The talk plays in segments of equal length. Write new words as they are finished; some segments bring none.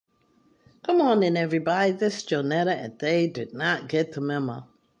Come on in, everybody. This is Jonetta, and they did not get the memo.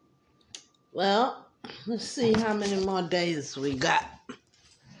 Well, let's see how many more days we got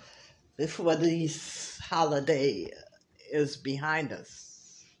before this holiday is behind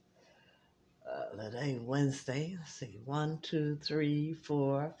us. Today, Wednesday. Let's see. 1, 2, 3,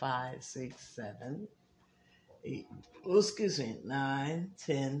 4, 5, 6, 7, 8. Oh, excuse me. 9,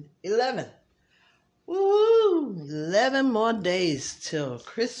 10, 11. Woo! 11 more days till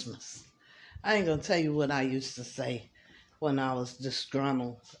Christmas. I ain't gonna tell you what I used to say when I was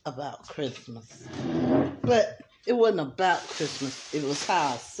disgruntled about Christmas. But it wasn't about Christmas. It was how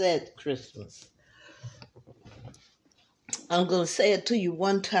I said Christmas. I'm gonna say it to you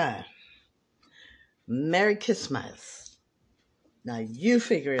one time. Merry Christmas. Now you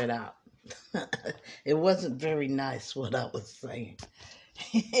figure it out. It wasn't very nice what I was saying.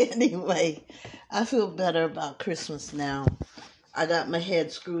 Anyway, I feel better about Christmas now. I got my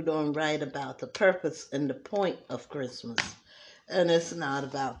head screwed on right about the purpose and the point of Christmas. And it's not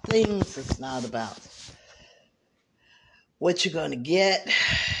about things. It's not about what you're going to get.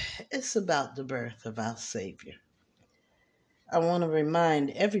 It's about the birth of our Savior. I want to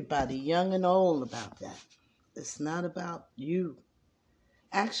remind everybody, young and old, about that. It's not about you.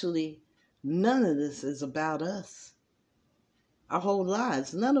 Actually, none of this is about us. Our whole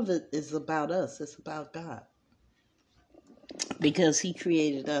lives, none of it is about us. It's about God. Because He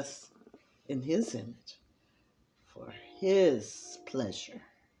created us in His image for His pleasure,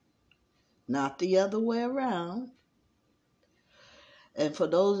 not the other way around. And for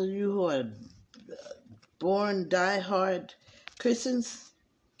those of you who are born die-hard Christians,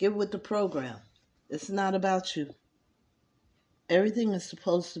 get with the program. It's not about you. Everything is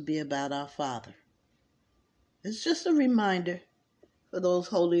supposed to be about our Father. It's just a reminder for those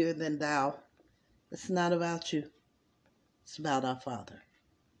holier than thou. It's not about you. It's about our Father.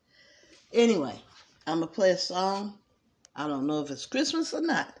 Anyway, I'm going to play a song. I don't know if it's Christmas or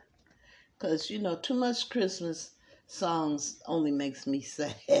not. Because, too much Christmas songs only makes me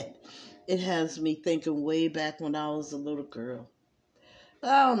sad. It has me thinking way back when I was a little girl.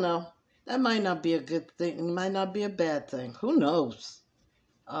 But I don't know. That might not be a good thing. It might not be a bad thing. Who knows?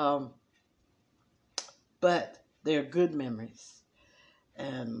 But they're good memories.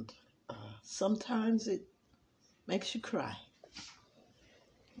 And sometimes it makes you cry.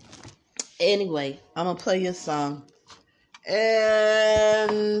 Anyway, I'm going to play you a song.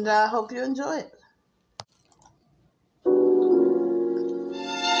 And I hope you enjoy it.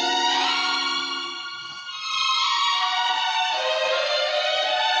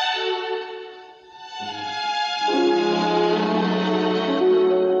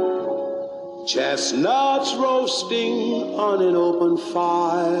 Chestnuts roasting on an open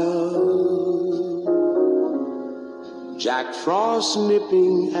fire, Jack Frost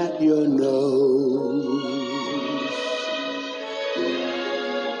nipping at your nose,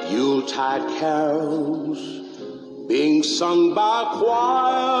 Yuletide carols being sung by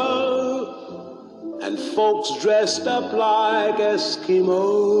choir, and folks dressed up like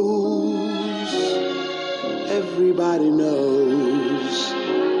Eskimos. Everybody knows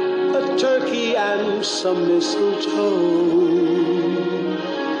a turkey and some mistletoe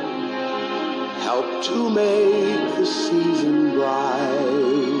help to make the season bright.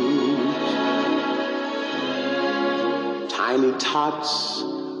 Tiny tots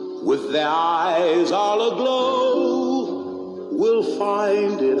with their eyes all aglow will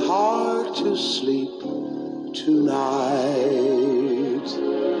find it hard to sleep tonight.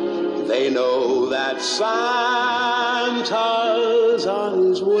 They know that Santa's on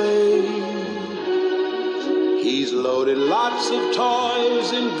his way. He's loaded lots of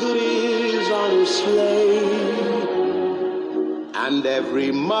toys and goodies on his sleigh. And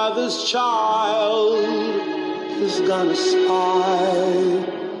every mother's child is gonna spy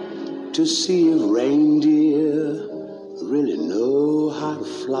to see if reindeer really know how to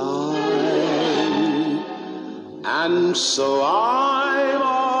fly. And so I'm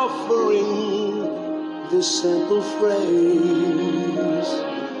offering this simple phrase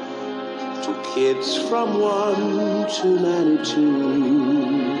to kids from 1 to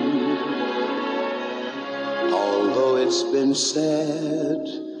 92. Although it's been said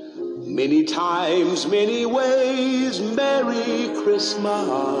many times, many ways, Merry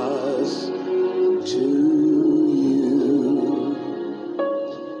Christmas to you.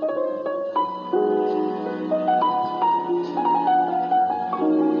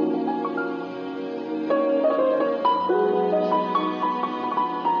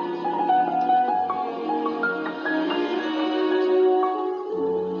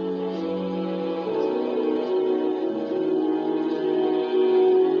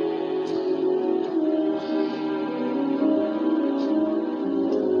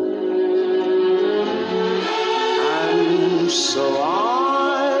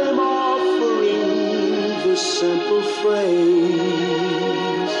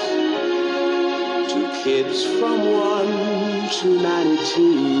 age from 1 to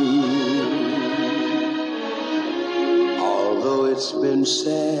 92. Although it's been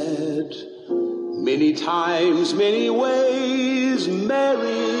said many times, many ways,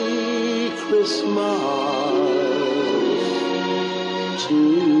 Merry Christmas to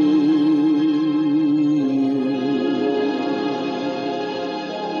you.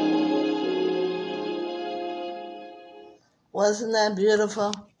 Wasn't that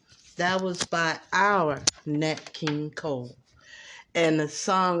beautiful? That was by our Nat King Cole. And the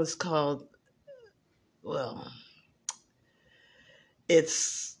song is called, well,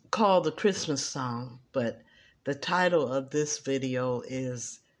 it's called the Christmas song, but the title of this video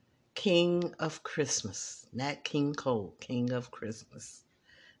is King of Christmas. Nat King Cole, King of Christmas.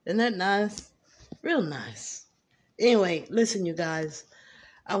 Isn't that nice? Real nice. Anyway, listen, you guys,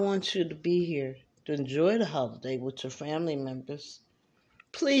 I want you to be here to enjoy the holiday with your family members.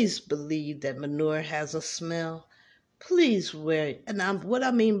 Please believe that manure has a smell. Please wear, and what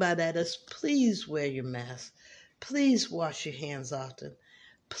I mean by that is please wear your mask. Please wash your hands often.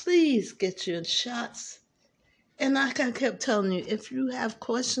 Please get your shots. And like I kept telling you, if you have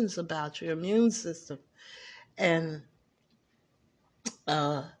questions about your immune system and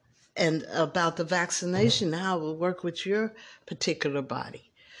uh, and about the vaccination, how it will work with your particular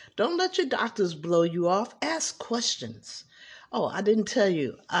body, don't let your doctors blow you off. Ask questions. Oh, I didn't tell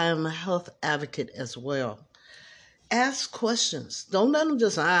you, I am a health advocate as well. Ask questions. Don't let them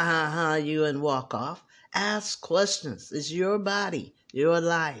just you and walk off. Ask questions. It's your body, your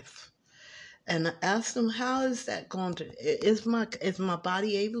life. And ask them, how is that going to, is my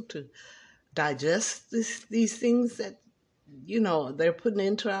body able to digest these things that, they're putting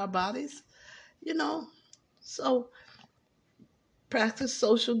into our bodies? So practice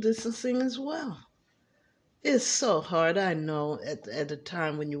social distancing as well. It's so hard, I know, at a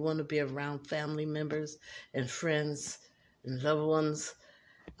time when you want to be around family members and friends and loved ones.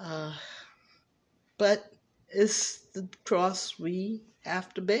 But it's the cross we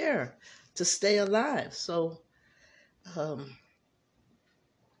have to bear to stay alive. So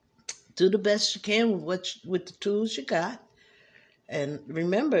do the best you can with the tools you got. And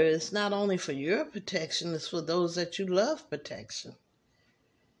remember, it's not only for your protection, it's for those that you love protection.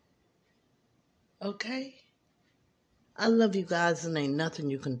 Okay? I love you guys, and ain't nothing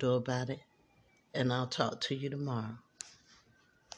you can do about it. And I'll talk to you tomorrow.